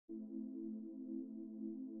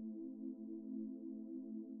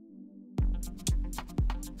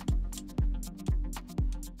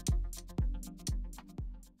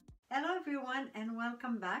Hello everyone and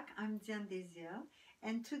welcome back. I'm Diane Deziel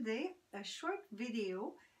and today a short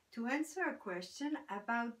video to answer a question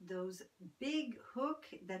about those big hook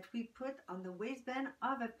that we put on the waistband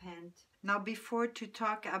of a pant. Now before to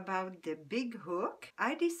talk about the big hook,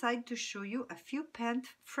 I decided to show you a few pants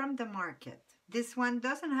from the market. This one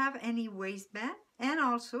doesn't have any waistband and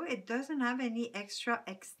also it doesn't have any extra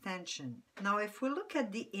extension. Now if we look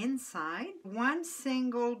at the inside, one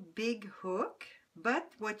single big hook,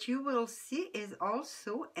 but what you will see is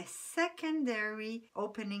also a secondary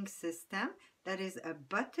opening system that is a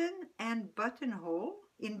button and buttonhole.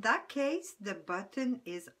 In that case, the button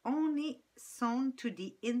is only sewn to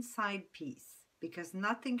the inside piece because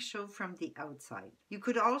nothing shows from the outside. You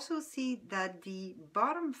could also see that the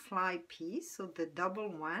bottom fly piece, so the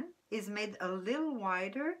double one, is made a little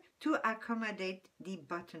wider to accommodate the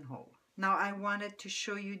buttonhole. Now I wanted to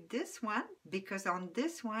show you this one because on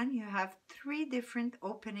this one you have three different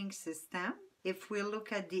opening systems. If we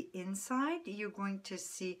look at the inside, you're going to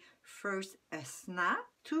see first a snap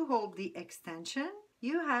to hold the extension.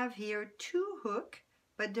 You have here two hooks,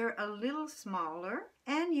 but they're a little smaller,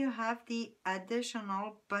 and you have the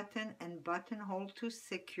additional button and buttonhole to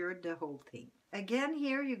secure the whole thing. Again,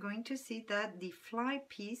 here you're going to see that the fly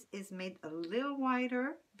piece is made a little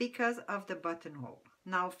wider because of the buttonhole.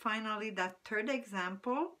 Now finally, that third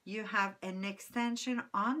example, you have an extension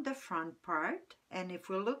on the front part, and if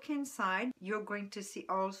we look inside, you're going to see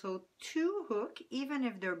also two hooks, even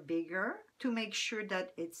if they're bigger, to make sure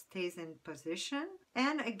that it stays in position,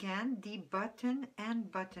 and again the button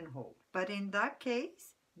and buttonhole. But in that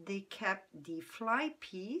case, they kept the fly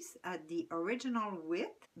piece at the original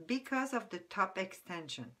width because of the top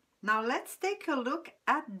extension. Now let's take a look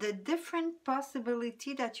at the different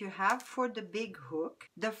possibility that you have for the big hook.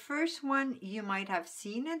 The first one, you might have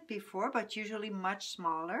seen it before, but usually much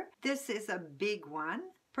smaller. This is a big one.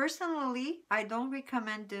 Personally, I don't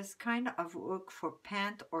recommend this kind of hook for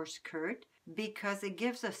pant or skirt because it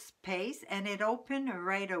gives a space and it opens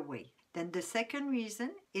right away. Then the second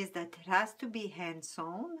reason is that it has to be hand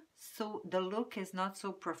sewn, so the look is not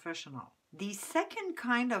so professional. The second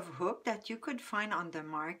kind of hook that you could find on the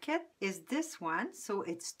market is this one. So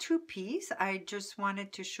it's two-piece. I just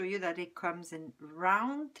wanted to show you that it comes in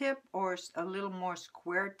round tip or a little more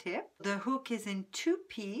square tip. The hook is in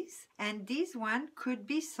two-piece, and this one could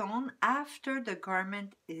be sewn after the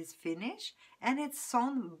garment is finished, and it's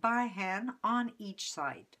sewn by hand on each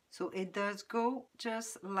side. So it does go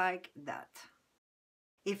just like that.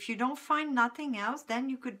 If you don't find nothing else, then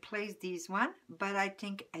you could place these one. But I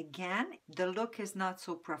think, again, the look is not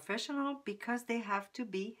so professional because they have to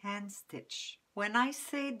be hand stitched. When I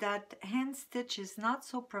say that hand stitch is not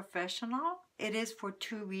so professional, it is for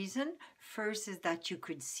two reasons. First is that you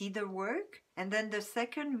could see the work. And then the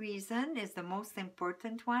second reason is the most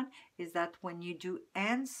important one, is that when you do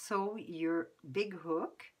hand sew your big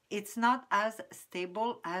hook, it's not as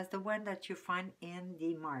stable as the one that you find in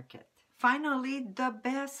the market. Finally, the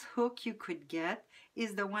best hook you could get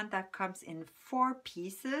is the one that comes in 4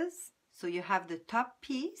 pieces. So you have the top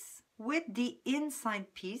piece with the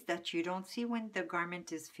inside piece that you don't see when the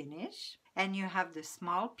garment is finished. And you have the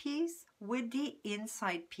small piece with the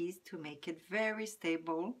inside piece to make it very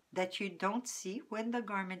stable that you don't see when the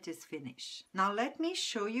garment is finished. Now let me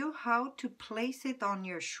show you how to place it on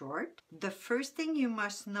your short. The first thing you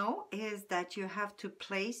must know is that you have to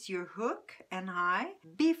place your hook and eye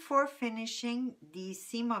before finishing the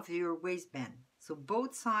seam of your waistband. So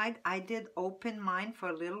both sides, I did open mine for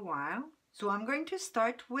a little while. So I'm going to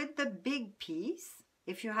start with the big piece.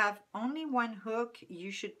 If you have only one hook, you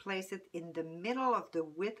should place it in the middle of the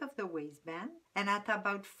width of the waistband and at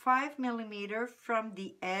about 5 millimeters from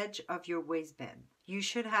the edge of your waistband. You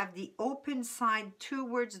should have the open side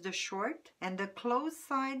towards the short and the closed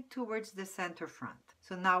side towards the center front.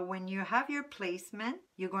 So now when you have your placement,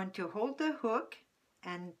 you're going to hold the hook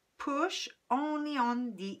and push only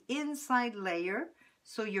on the inside layer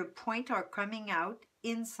so your points are coming out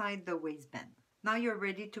inside the waistband. Now you're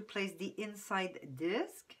ready to place the inside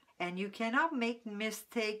disc, and you cannot make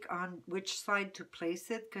mistake on which side to place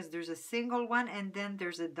it because there's a single one and then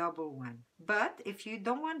there's a double one. But if you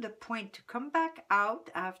don't want the point to come back out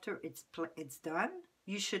after it's done,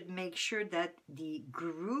 you should make sure that the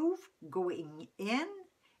groove going in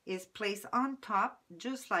is placed on top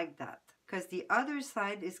just like that, because the other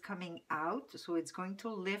side is coming out, so it's going to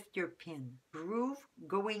lift your pin. Groove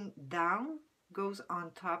going down goes on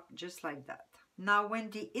top just like that. Now when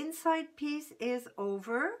the inside piece is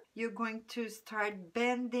over, you're going to start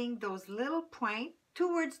bending those little points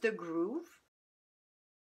towards the groove.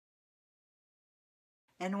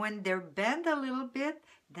 And when they're bent a little bit,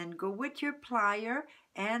 then go with your plier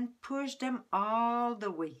and push them all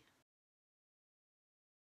the way.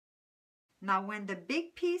 Now when the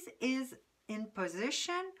big piece is in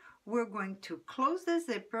position, we're going to close the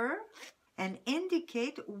zipper and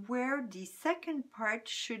indicate where the second part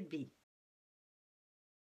should be.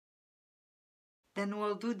 Then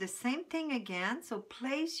we'll do the same thing again. So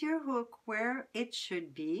place your hook where it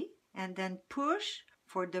should be and then push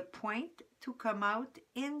for the point to come out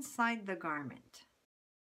inside the garment.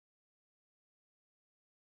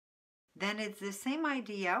 Then it's the same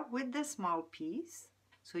idea with the small piece.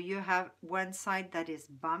 So you have one side that is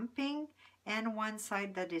bumping and one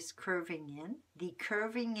side that is curving in. The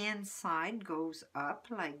curving in side goes up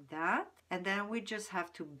like that. And then we just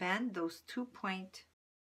have to bend those 2 points.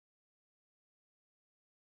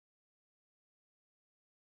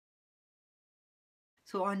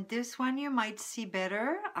 So on this one you might see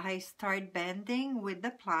better. I start bending with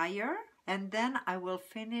the plier and then I will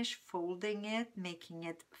finish folding it, making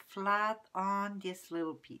it flat on this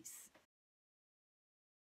little piece.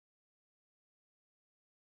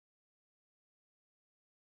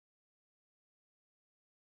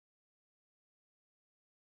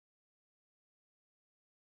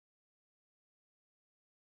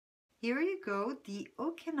 Here you go, the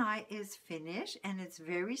hook and eye is finished and it's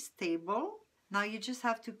very stable. Now you just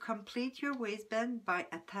have to complete your waistband by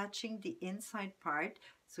attaching the inside part,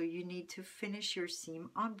 so you need to finish your seam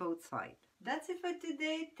on both sides. That's it for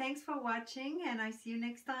today. Thanks for watching and I see you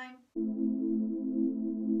next time.